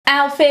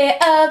Outfit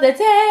of the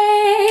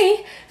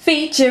day,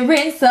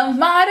 featuring some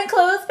modern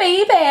clothes,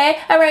 baby.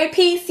 Alright,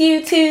 peace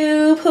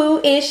YouTube,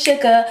 who is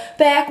Sugar,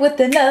 back with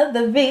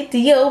another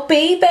video,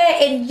 baby.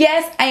 And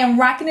yes, I am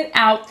rocking it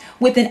out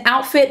with an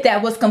outfit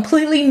that was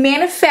completely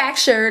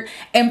manufactured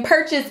and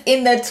purchased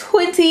in the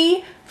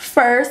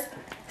 21st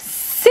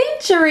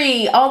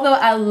century. Although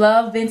I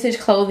love vintage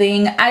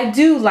clothing, I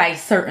do like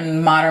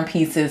certain modern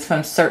pieces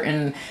from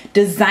certain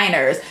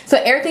designers.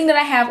 So everything that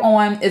I have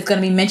on is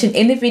going to be mentioned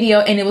in the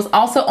video, and it was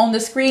also on the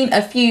screen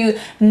a few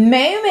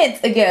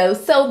moments ago.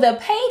 So the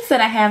pants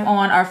that I have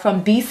on are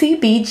from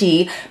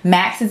BCBG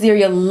Max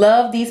Azeria.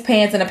 Love these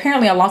pants, and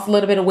apparently I lost a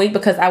little bit of weight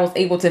because I was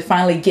able to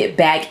finally get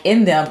back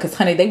in them, because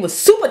honey, they were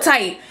super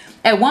tight.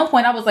 At one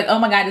point I was like, oh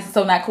my god, this is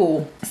so not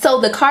cool. So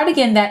the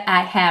cardigan that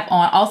I have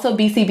on, also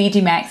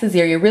BCBG Max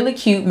Azeria, really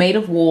cute, made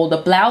of wool. The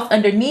blouse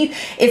underneath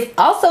is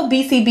also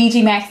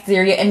BCBG Max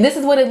Azeria, and this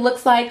is what it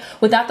looks like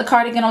without the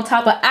cardigan on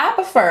top. But I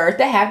prefer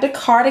to have the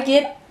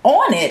cardigan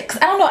on it,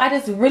 because I don't know, I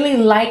just really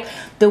like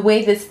the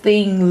way this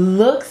thing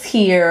looks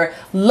here.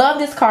 Love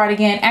this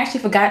cardigan.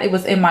 Actually forgot it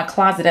was in my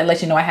closet. That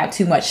lets you know I have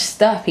too much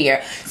stuff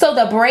here. So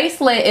the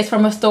bracelet is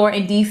from a store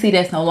in DC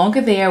that's no longer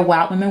there.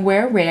 Wild Women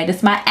Wear Red.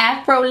 It's my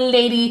Afro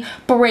Lady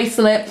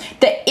bracelet.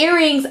 The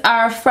earrings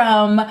are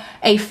from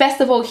a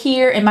festival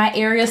here in my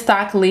area,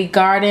 Stockley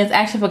Gardens.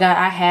 Actually forgot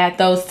I had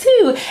those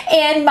too.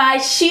 And my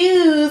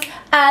shoes,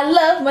 I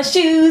love my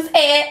shoes,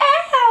 and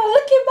ow,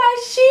 look at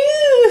my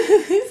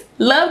shoes.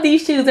 Love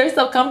these shoes. They're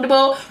so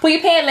comfortable. Put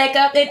your pant leg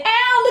up and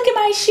ow, look at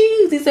my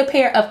shoes. These are a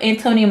pair of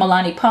Antonio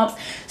Milani pumps.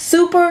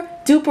 Super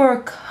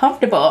duper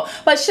comfortable.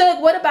 But Shug,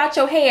 what about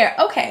your hair?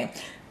 Okay,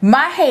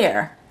 my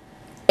hair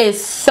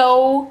is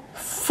so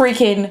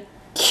freaking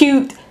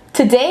cute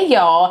today,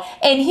 y'all,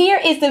 and here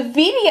is the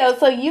video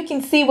so you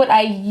can see what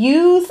I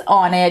use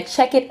on it.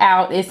 Check it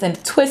out. It's a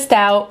twist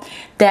out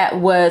that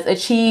was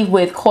achieved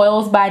with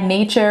Coils by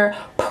Nature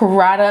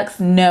products.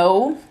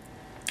 No,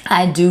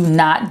 I do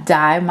not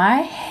dye my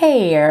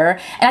hair,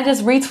 and I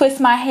just retwist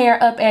my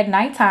hair up at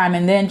nighttime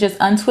and then just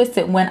untwist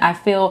it when I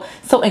feel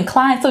so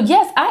inclined. So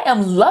yes, I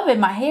am loving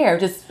my hair.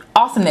 Just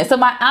awesomeness. So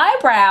my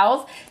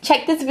eyebrows,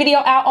 check this video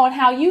out on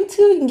how you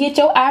too can get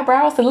your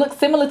eyebrows to look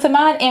similar to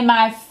mine. And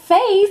my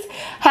face,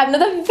 have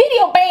another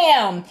video,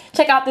 bam!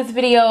 Check out this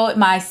video,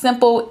 my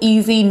simple,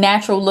 easy,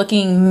 natural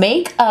looking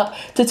makeup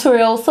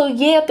tutorial. So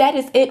yeah, that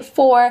is it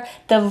for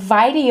the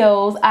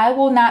videos. I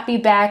will not be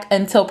back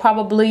until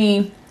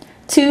probably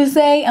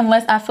Tuesday,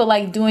 unless I feel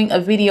like doing a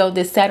video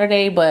this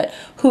Saturday, but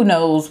who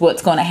knows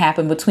what's going to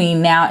happen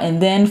between now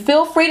and then.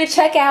 Feel free to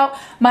check out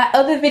my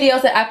other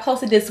videos that I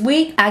posted this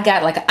week. I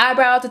got like an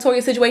eyebrow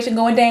tutorial situation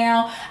going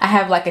down. I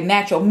have like a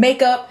natural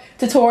makeup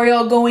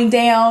tutorial going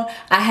down.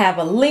 I have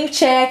a link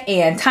check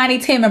and Tiny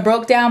Tim and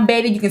Broke Down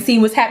Betty. You can see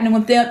what's happening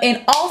with them.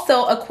 And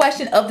also a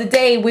question of the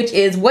day, which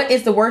is, what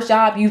is the worst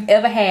job you've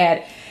ever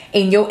had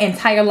in your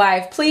entire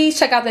life? Please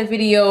check out that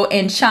video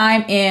and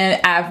chime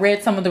in. I've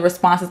read some of the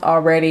responses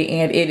already,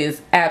 and it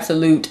is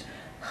absolute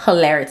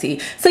hilarity.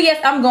 So yes,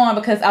 I'm going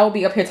because I will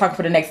be up here talking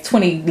for the next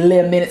 20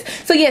 minutes.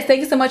 So yes, thank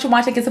you so much for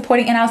watching and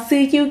supporting, and I'll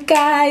see you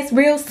guys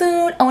real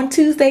soon on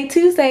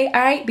Tuesday.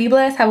 All right, be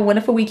blessed. Have a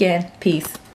wonderful weekend. Peace.